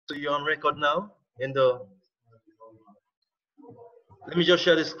So you're on record now, and let me just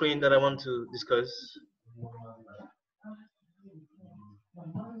share the screen that I want to discuss.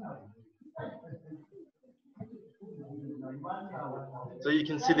 So you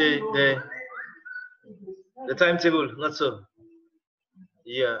can see the timetable, not so.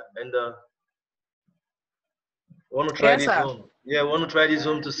 Yeah, and want to try Yes, this sir. Zoom. Yeah, want to try this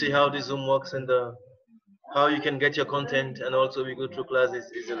Zoom to see how this Zoom works and how you can get your content, and also we go through classes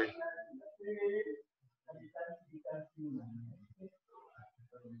easily.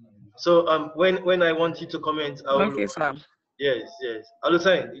 So when I want you to comment, I will. Okay, sir. Yes, yes.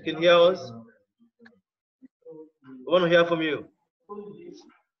 Alusine, you can hear us? I want to hear from you.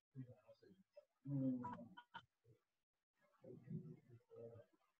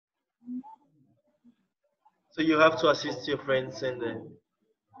 So you have to assist your friends and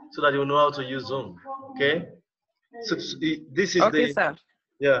so that you know how to use Zoom. Okay. So this is Okay, the sir.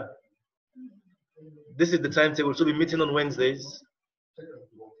 yeah. This is the timetable. So we're meeting on Wednesdays.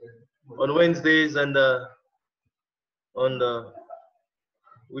 On Wednesdays and on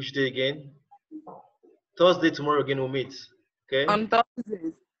which day again? Thursday tomorrow again we'll meet. Okay. On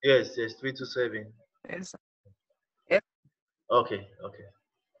Thursdays. Yes, yes, 3 to 7. Yes, sir. Yes. Okay, okay.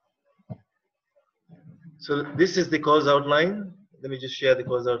 So this is the course outline. Let me just share the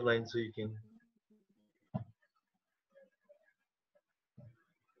course outline so you can.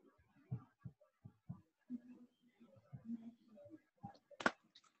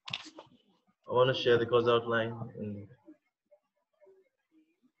 I want to share the course outline. And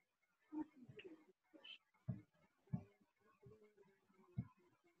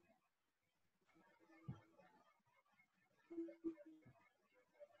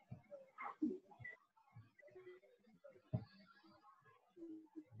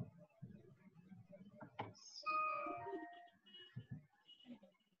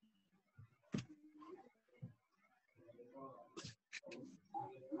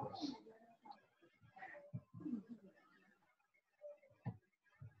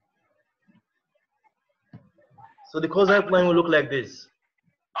so the course outline will look like this.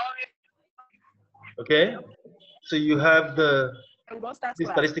 Okay. So you have the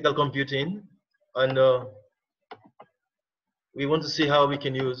statistical computing, and we want to see how we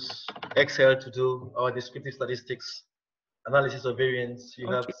can use Excel to do our descriptive statistics, analysis of variance. You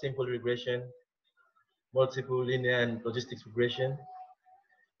have simple regression, multiple linear and logistics regression,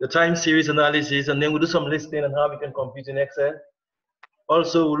 the time series analysis, and then we'll do some listing on how we can compute in Excel.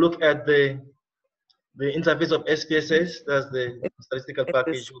 Also, we'll look at the interface of SPSS. That's the statistical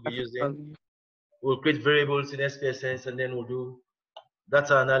package we'll be using. We'll create variables in SPSS, and then we'll do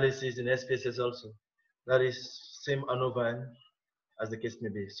data analysis in SPSS also. That is same ANOVA as the case may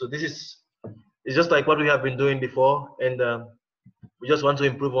be. So this is it's just like what we have been doing before, and we just want to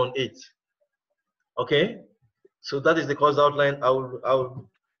improve on it. Okay, so that is the course outline. I'll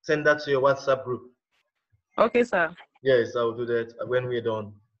send that to your WhatsApp group. Okay, sir. Yes, I'll do that when we're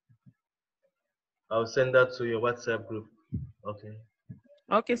done. I'll send that to your WhatsApp group. Okay.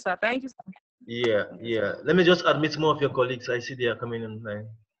 Okay, sir. Thank you, sir. Yeah, yeah. Let me just admit more of your colleagues. I see they are coming online.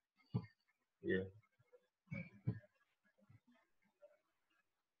 Yeah.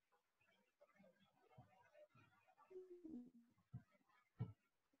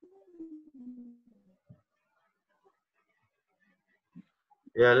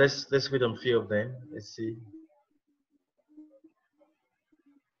 Yeah, let's wait on a few of them. Let's see.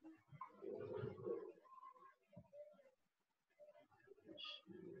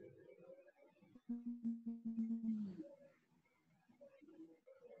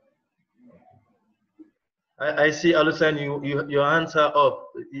 I see, Alusan, your hands are up.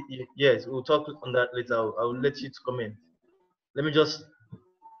 Yes, we'll talk on that later. I'll let you to comment. Let me just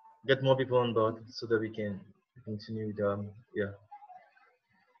get more people on board so that we can continue with yeah.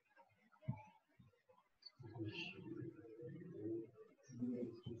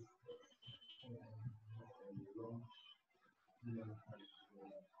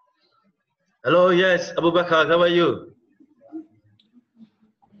 Hello, yes, Abubakar, how are you?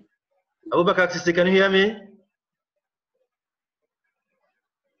 Abubakar, sister, can you hear me?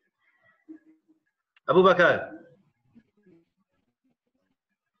 Abubakar.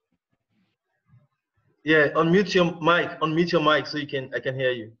 Yeah, unmute your mic so I can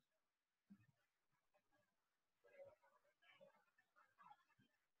hear you.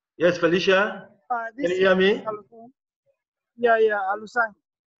 Yes, Felicia. Can you hear me? Yeah, Alusan.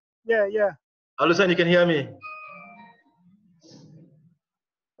 Yeah. Alusan, you can hear me?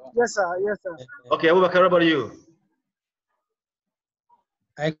 Yes, sir. Okay, Abubakar, how about you?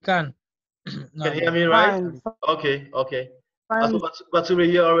 I can. Can you hear me, right? Fine. Okay. fine. So Bature,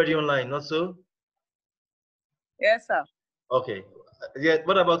 you're already online, not so? Yes, sir. Okay. Yeah.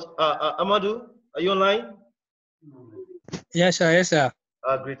 What about Amadou? Are you online? Yes, sir. Yes, sir.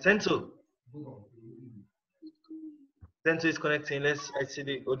 Great. Sento. Sento is connecting. I see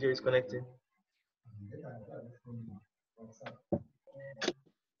the audio is connecting.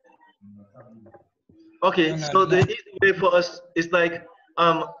 Okay. So the easy way for us is like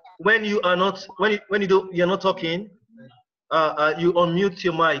when you are not you're not talking, you unmute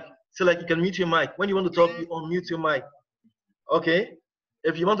your mic. So like you can mute your mic. When you want to talk, you unmute your mic. Okay.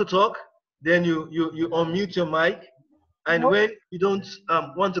 If you want to talk, then you unmute your mic. And when you don't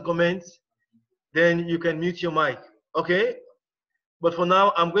want to comment, then you can mute your mic. Okay. But for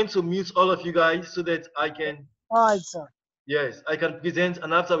now, I'm going to mute all of you guys so that I can. All right, sir. Yes, I can present,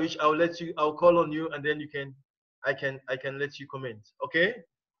 and after which I'll call on you, and then I can let you comment. Okay.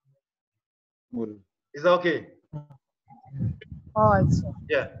 Is that okay? All right, sir.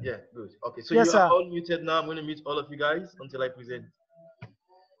 Yeah, good. Okay, so Yes, you are sir. all muted now. I'm going to mute all of you guys until I present.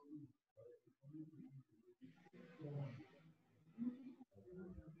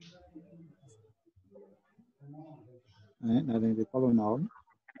 Nothing to follow now.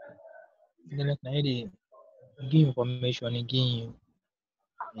 Then I give information again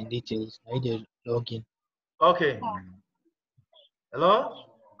in details. I did login. Okay. Hello.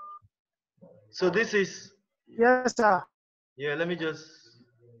 So this is. Yes, sir. Yeah. Let me just.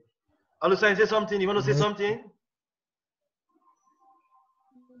 Alusan, say something. You want to say something?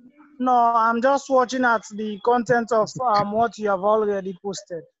 No, I'm just watching at the content of what you have already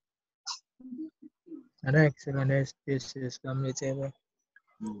posted. An excellent spaces come with ever.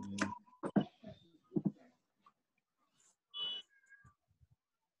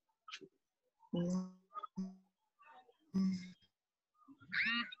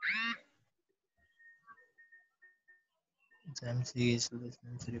 Time series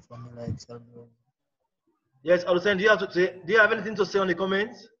listening to the formula itself. Yes, Alusan, do you have anything to say on the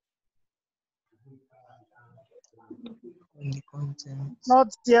comments? On the content. Not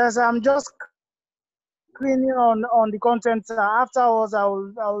yes, I'm just screening on the content. Afterwards, I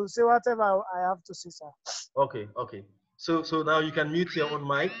will say whatever I have to say, sir. Okay. So now you can mute your own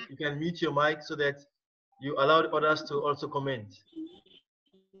mic. You can mute your mic so that you allow others to also comment.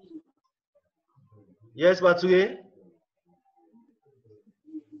 Yes, Batuye?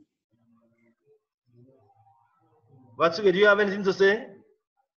 Batuye, do you have anything to say?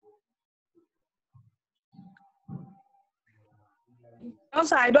 No,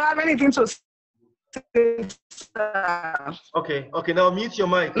 sir, I don't have anything to say, sir. Okay, now mute your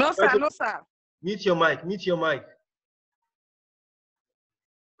mic. No, sir, no, sir. Mute your mic.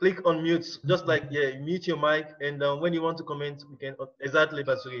 Click on mute, just like, yeah, mute your mic, and when you want to comment, we can, exactly,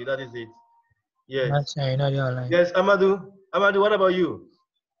 Batuye, that is it. Yes. Yes, Amadou, what about you?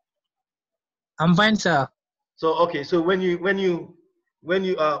 I'm fine, sir. So, okay, so when you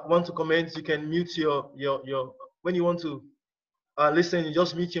want to comment, you can mute your when you want to listen, you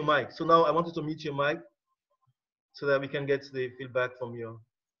just mute your mic. So now I want you to mute your mic so that we can get the feedback from your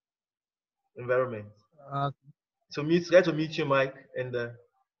environment. So try to mute your mic and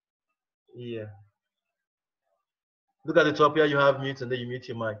yeah. Look at the top here, you have mute and then you mute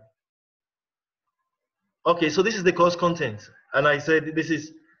your mic. Okay, so this is the course content. And I said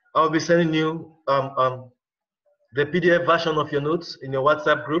I'll be sending you the PDF version of your notes in your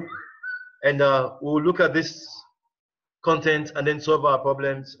WhatsApp group. And we'll look at this content and then solve our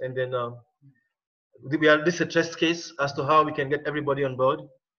problems. And then this is a test case as to how we can get everybody on board.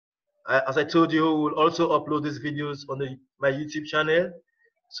 As I told you, we'll also upload these videos on my YouTube channel.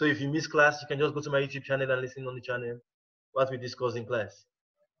 So if you miss class, you can just go to my YouTube channel and listen on the channel what we discuss in class.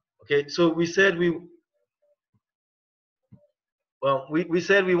 Okay, so we said we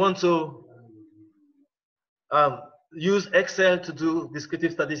said we want to use Excel to do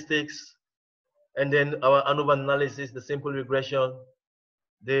descriptive statistics, and then our ANOVA analysis, the simple regression,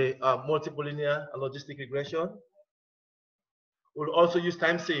 the multiple linear and logistic regression. We'll also use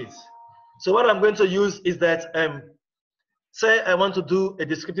time series. So what I'm going to use is that, say I want to do a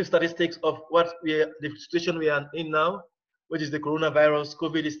descriptive statistics of the situation we are in now, which is the coronavirus.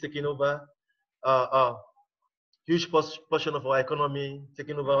 COVID is taking over a huge portion of our economy,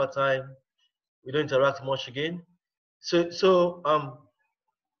 taking over our time. We don't interact much again. So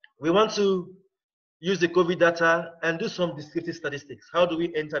we want to use the COVID data and do some descriptive statistics. How do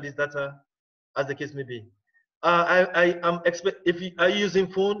we enter this data, as the case may be? If you are using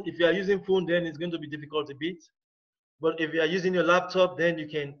phone, then it's going to be difficult a bit. But if you are using your laptop, then you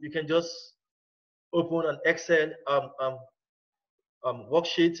can just open an Excel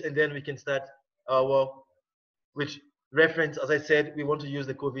worksheet, and then we can start our work, which reference, as I said, we want to use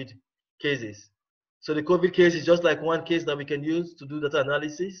the COVID cases. So the COVID case is just like one case that we can use to do data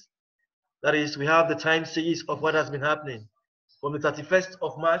analysis. That is, we have the time series of what has been happening from the 31st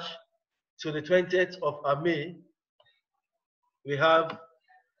of March to the 20th of May. We have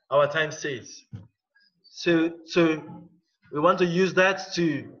our time series. So we want to use that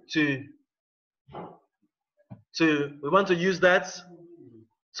we want to use that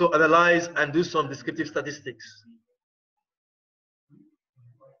to analyze and do some descriptive statistics.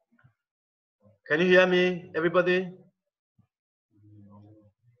 Can you hear me, everybody?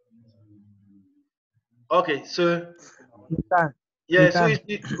 Okay, so yes,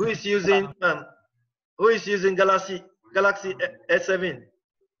 who is using Galaxy S7?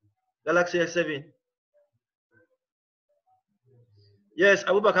 Galaxy S7. Yes,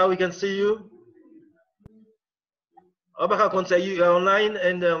 Abubakar, we can see you. Abubakar, can say you are online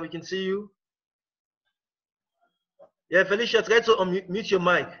and we can see you. Yeah, Felicia, try to unmute your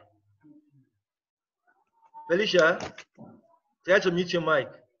mic. Felicia, try to mute your mic.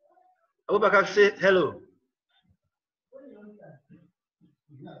 Abubakar, say hello.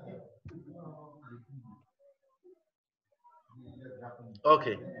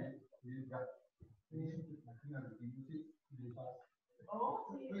 Okay.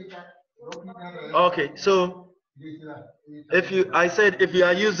 Okay, so if you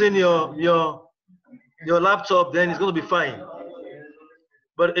are using your laptop, then it's going to be fine.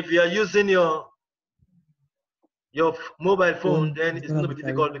 But if you are using your mobile phone, then it's going to be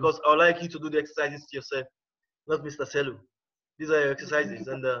difficult because I would like you to do the exercises yourself, not Mr. Selu. These are your exercises,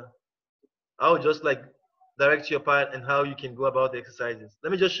 and I'll just like direct your part and how you can go about the exercises.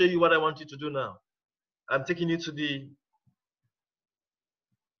 Let me just show you what I want you to do now. I'm taking you to the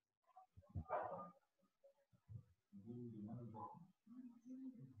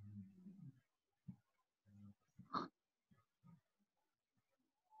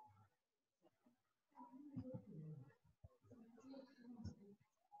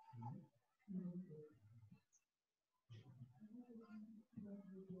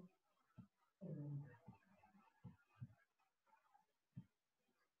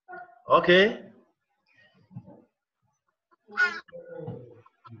okay.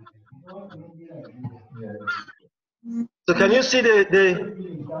 So can you see the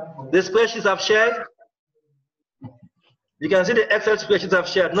spreadsheets I've shared? You can see the Excel spreadsheets I've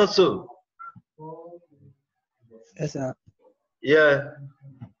shared, not so? Yes, sir. Yeah.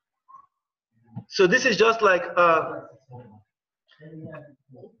 So this is just like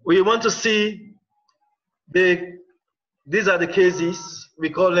we want to see these are the cases. We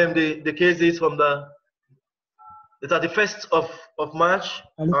call them the cases from the 31st of March.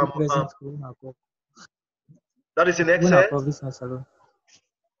 That is in Excel.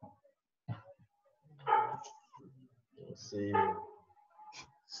 Let's see.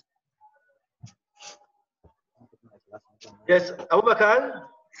 Yes, Abubakar.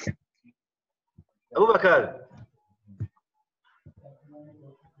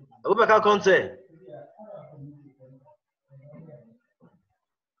 Abubakar Conte.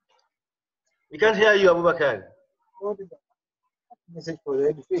 We can't hear you, Abubakar. Message for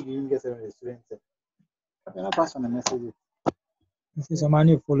you before you get a student. I'm not pass on the message. This is a man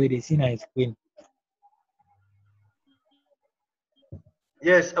who follow the scene screen.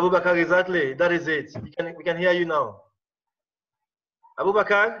 Yes, Abubakar, exactly. That is it. We can hear you now.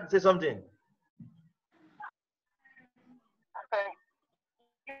 Abubakar, say something.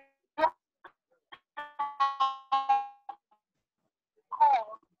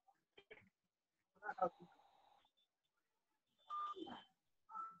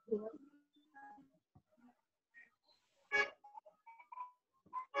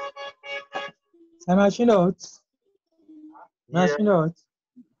 Machine out. Machine out.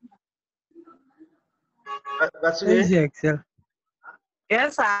 That's Where is okay. the Excel?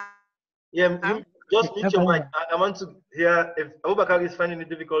 Yes, sir. Yeah, you just mute your mic. I want to hear if Abubakar is finding it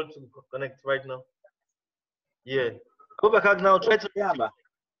difficult to connect right now. Yeah. Abubakar, now try to. Yeah, but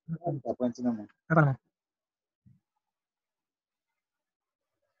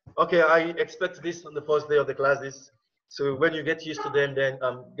Okay, I expect this on the first day of the classes. So when you get used to them, then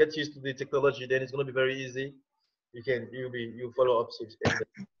get used to the technology. Then it's going to be very easy. You follow up.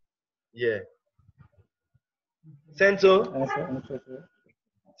 Yeah. Sento.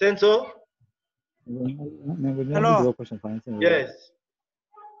 Hello. Yes.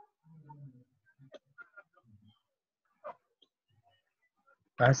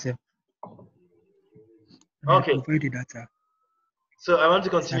 Passive. Okay. Provide the data. So I want to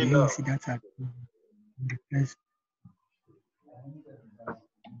continue now. Data. The first.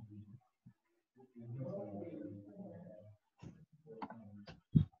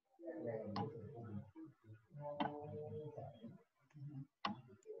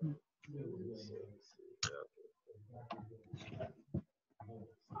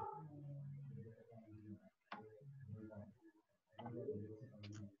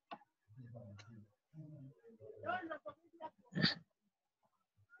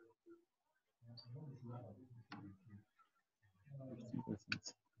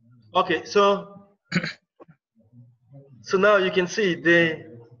 Okay, so now you can see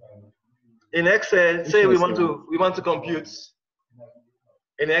in Excel, say we want to compute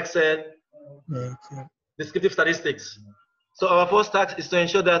in Excel descriptive statistics. So our first task is to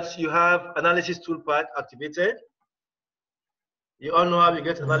ensure that you have analysis toolpath activated. You all know how you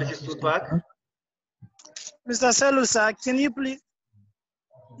get analysis toolpath. Mr. Selu, sir, can you please?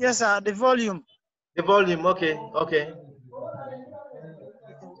 Yes, sir, the volume. The volume, okay, okay.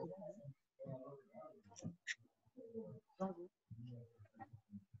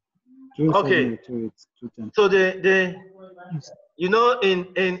 Okay. So you know,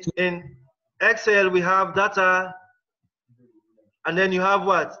 in Excel we have data, and then you have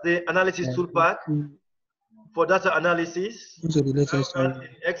what? The analysis toolpath for data analysis. In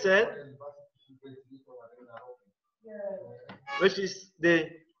Excel, which is the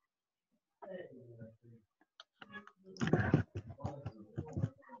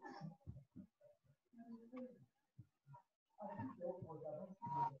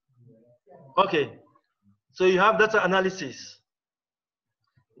okay. So you have data analysis.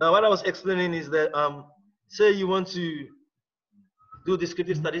 Now, what I was explaining is that say you want to do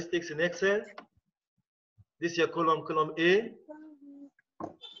descriptive statistics in Excel. This is your column A.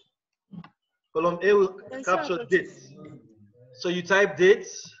 Column A will capture dates. So you type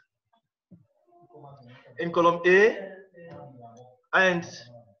dates in column A, and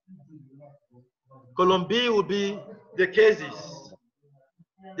column B will be the cases.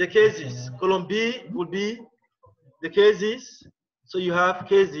 The cases. Column B will be the cases. So you have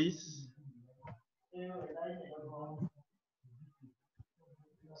cases.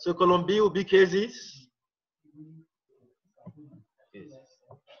 So column B will be cases.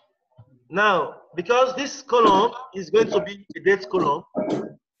 Now, because this column is going to be a date column,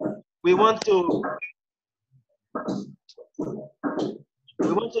 we want to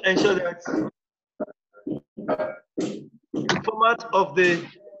ensure that the format of the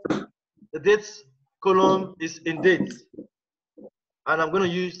dates column is in dates, and I'm going to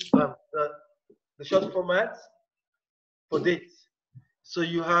use the short format for dates. So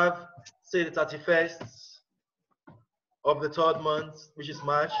you have, say, the 31st of the third month, which is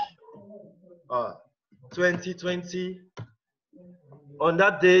March 2020. On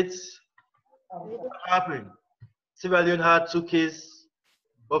that date, what happened? Sierra Leone had 2 cases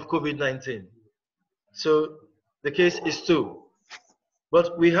of COVID-19. So the case is 2.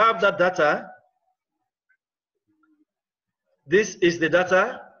 But we have that data. This is the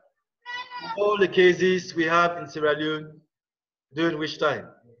data. All the cases we have in Sierra Leone during which time?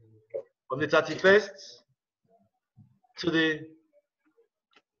 From the 31st to the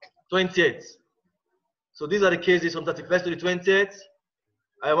 20th. So these are the cases from 31st to the 20th.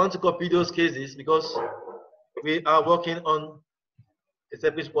 I want to copy those cases because we are working on a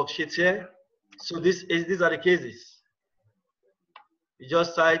separate worksheet here. So these are the cases. You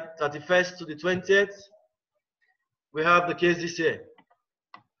just type 31st to the 20th. We have the cases here.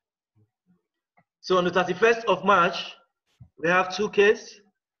 So on the 31st of March, we have 2 cases.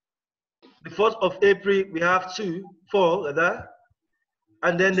 The 4th of April, we have 4 like that.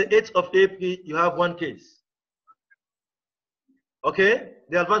 And then the 8th of April, you have 1 case. Okay?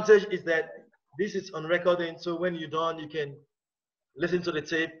 The advantage is that this is on recording, so when you're done, you can listen to the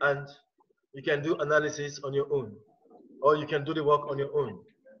tape and you can do analysis on your own, or you can do the work on your own.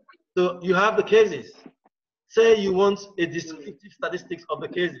 So you have the cases. Say you want a descriptive statistics of the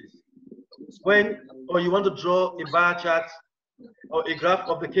cases, or you want to draw a bar chart or a graph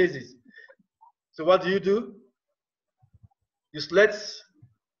of the cases. So what do? You select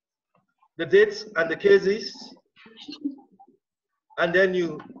the dates and the cases, and then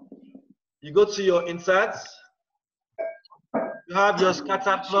you go to your inserts. You have your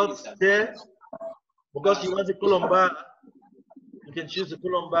scatter plots there. Because you want the column bar, you can choose the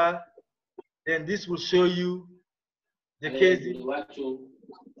column bar. Then this will show you the cases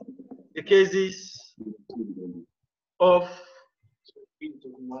of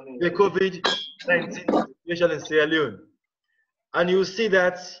the COVID-19 situation in Sierra Leone. And you will see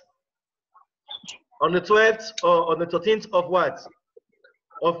that on the 12th or on the 13th of what?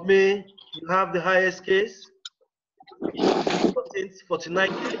 Of May, you have the highest case, 49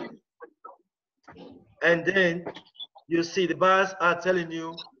 cases. And then you see the bars are telling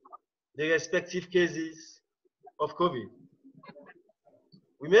you the respective cases of COVID.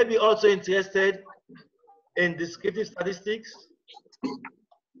 We may be also interested in descriptive statistics.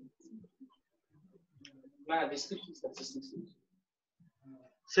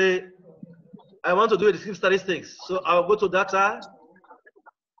 Say I want to do a descriptive statistics. So I'll go to data,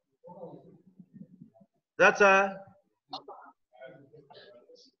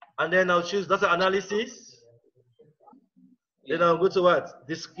 and then I'll choose data analysis. Then I'll go to what?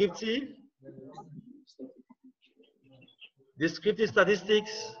 Descriptive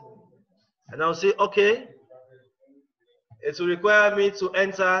statistics. And I'll say, okay, it will require me to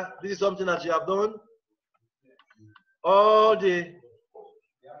enter. This is something that you have done. All the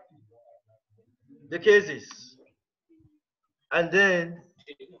cases. And then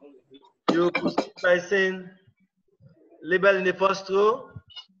you proceed by saying label in the first row.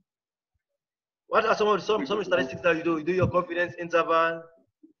 What are some statistics that you do? You do your confidence interval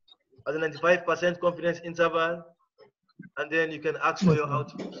at a 95% confidence interval, and then you can ask for your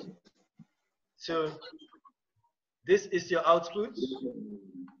output. So this is your output.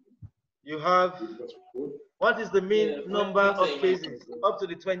 You have, what is the mean number of cases up to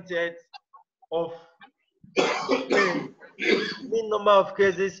the 20th of May? Mean number of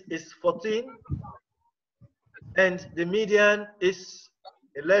cases is 14, and the median is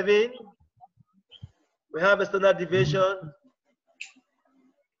 11. We have a standard deviation.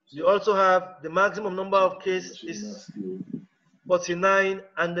 You also have the maximum number of cases is 49,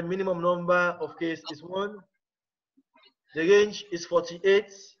 and the minimum number of cases is 1. The range is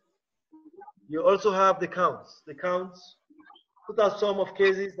 48. You also have the counts. The counts, total sum of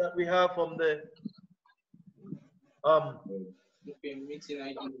cases that we have from the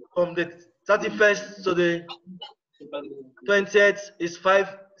 31st to the 20th is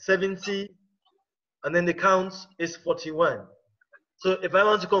 570, and then the counts is 41. So if I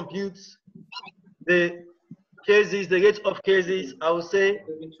want to compute the cases, the rate of cases, I will say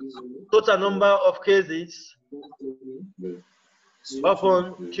total number of cases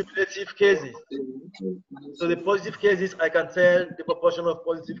upon cumulative cases. So the positive cases, I can tell the proportion of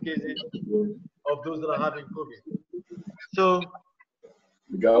positive cases of those that are having COVID. So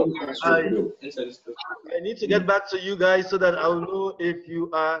I need to get back to you guys so that I will know if you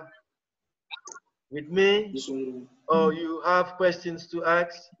are with me or you have questions to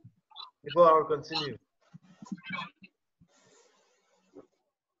ask before I will continue.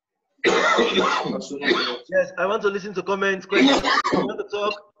 Yes, I want to listen to comments, questions. If you want to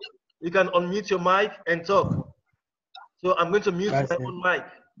talk, you can unmute your mic and talk. So I'm going to mute my own mic.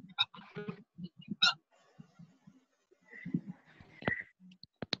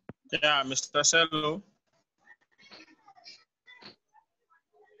 Yeah, Mr. Cello.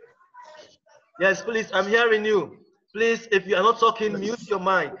 Yes, please, I'm hearing you. Please, if you are not talking, mute your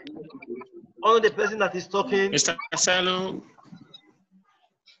mic. Only the person that is talking. Mr. Cello.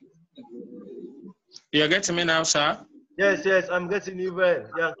 You're getting me now, sir? Yes, yes, I'm getting you well.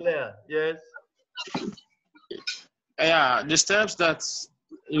 Yeah, clear. Yes. Yeah, the steps that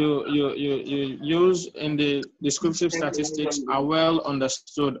you use in the descriptive statistics are well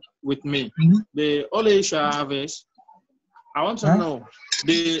understood with me. The only issue I have is I want to know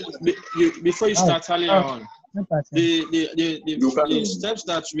before you start earlier on the steps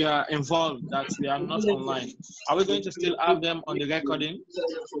that we are involved, that we are not online. Are we going to still have them on the recording?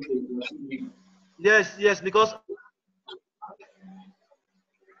 Yes, yes, because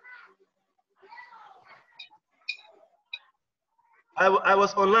I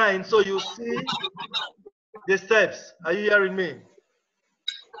was online, so you see the steps. Are you hearing me?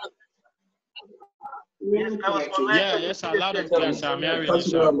 Yes, I was online. Yeah, yes, I'm loud and clear, sir. I'm hearing you,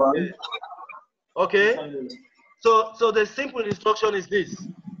 sir. Okay. So the simple instruction is this: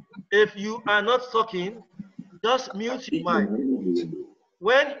 if you are not talking, just mute your mic.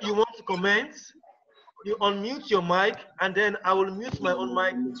 When you want to comment, you unmute your mic, and then I will mute my own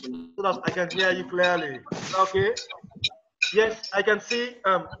mic so that I can hear you clearly. Okay? Yes, I can see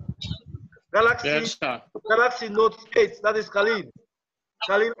Galaxy, yes, sir. Galaxy Note 8. That is Khalil.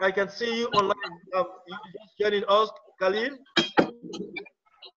 Khalil, I can see you online. You just joining us, Khalil.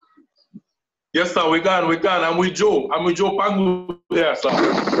 Yes, sir, we can. I'm with Joe. I'm with Joe Pangu there,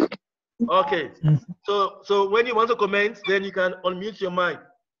 sir. Okay. So when you want to comment, then you can unmute your mic.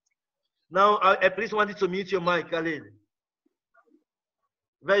 Now, I please want you to mute your mic, Khalil.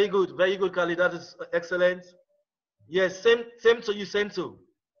 Very good, Khalil. That is excellent. Yes, same to you, Sento.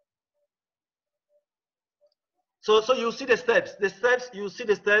 So you see the steps. You see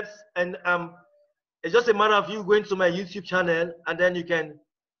the steps, and it's just a matter of you going to my YouTube channel, and then you can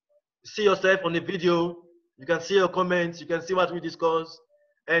see yourself on the video. You can see your comments. You can see what we discuss,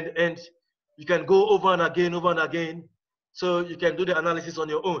 and you can go over and again, so you can do the analysis on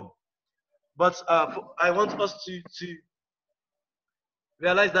your own. But I want us to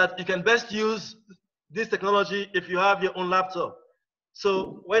realize that you can best use this technology if you have your own laptop.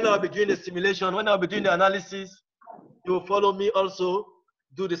 So when I'll be doing the simulation, when I'll be doing the analysis, you will follow me also,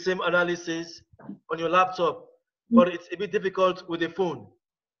 do the same analysis on your laptop. But it's a bit difficult with the phone.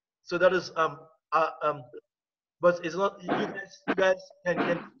 So that is but it's not, you guys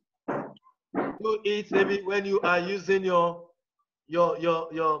can do it maybe when you are using your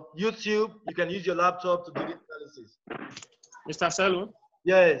YouTube, you can use your laptop to do the analysis. Mr. Selu?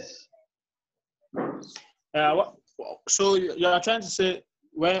 Yes. So you are trying to say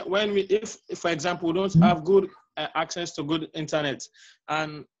when we, if for example, we don't have good access to good internet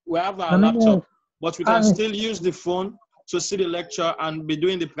and we have our laptop, but we can still use the phone to see the lecture and be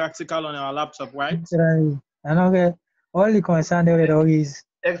doing the practical on our laptop, right? All the concern there is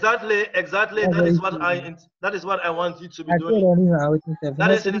Exactly. That is what I want you to be doing.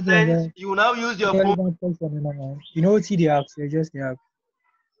 That is in the sense you now use your phone. You know, see the apps, you just the app.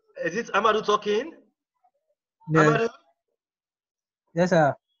 Is it Amadou talking? Yeah. Amadou? Yes,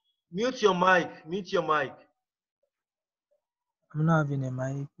 sir. Mute your mic. Mute your mic. I'm not having a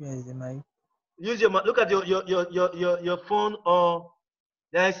mic. Where is the mic? Use your mic. Look at your phone, or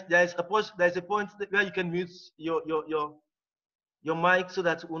there's a point where you can mute your mic so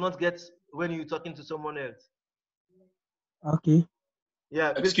that it will not get when you're talking to someone else. Okay.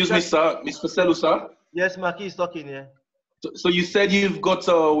 Yeah. Excuse me, sir. Mr. Selu, sir. Yes, Maki is talking, yeah. So you said you've got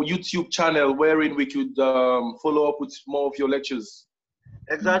a YouTube channel wherein we could follow up with more of your lectures.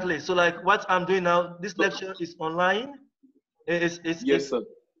 Exactly. So like what I'm doing now, this lecture is online. Yes, sir.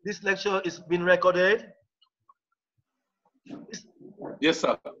 This lecture is being recorded. Yes,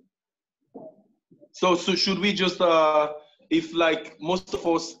 sir. So should we just, if like most of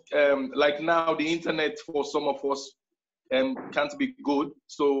us, like now the internet for some of us can't be good.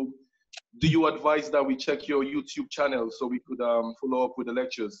 So do you advise that we check your YouTube channel so we could follow up with the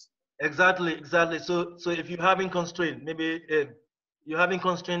lectures? Exactly. So if you're having constraint, maybe you're having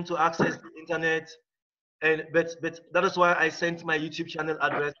constraint to access the internet, but that is why I sent my YouTube channel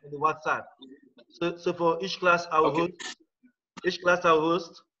address in the WhatsApp. So for each class I will host. Each class I will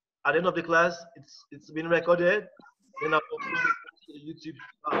host. At the end of the class, it's been recorded. Then I'll upload it to the YouTube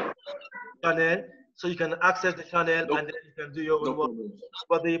channel, so you can access the channel and then you can do your own work.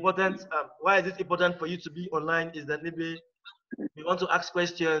 But the important, why is it important for you to be online is that maybe you want to ask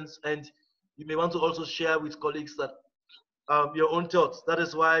questions and you may want to also share with colleagues that your own thoughts. That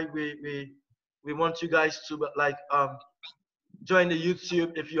is why we want you guys to like join the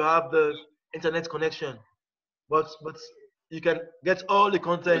YouTube if you have the internet connection. But you can get all the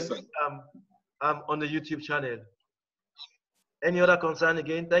content on the YouTube channel. Any other concern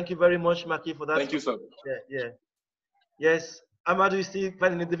again? Thank you very much, Maki, for that. Thank you, sir. Yeah. Yes, Amadou is still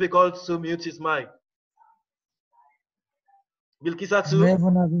finding it difficult to mute his mic. Bilkisa too?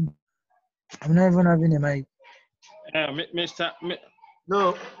 I'm not even having a mic.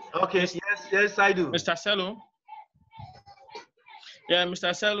 No. Okay. Yes, I do. Mr. Selu. Yeah, Mr.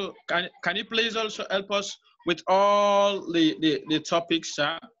 Selu, can you please also help us with all the topics,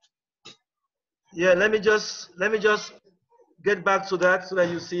 sir? Yeah, let me just get back to that so that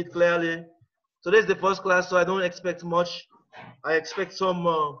you see it clearly. So this is the first class, so I don't expect much. I expect some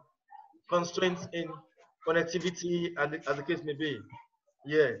constraints in connectivity, and as the case may be.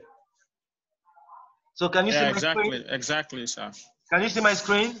 Yeah. So can you see my screen? Exactly, sir. Can you see my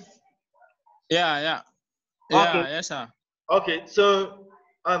screen? Yeah. Okay. Yes, sir. Okay, so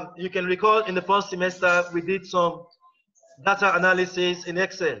you can recall in the first semester we did some data analysis in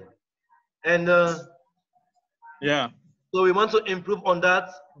Excel, and yeah. So we want to improve on that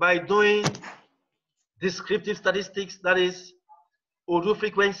by doing descriptive statistics, that is, Urdu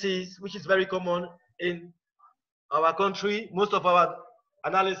frequencies, which is very common in our country. Most of our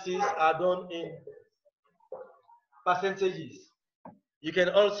analyses are done in percentages. You can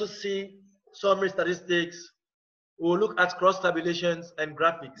also see summary statistics. We'll look at cross tabulations and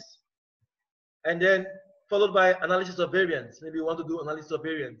graphics. And then followed by analysis of variance. Maybe you want to do analysis of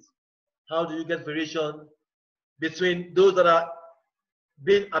variance. How do you get variation between those that are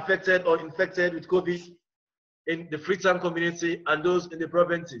being affected or infected with COVID in the Freetown community and those in the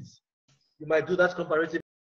provinces? You might do that comparative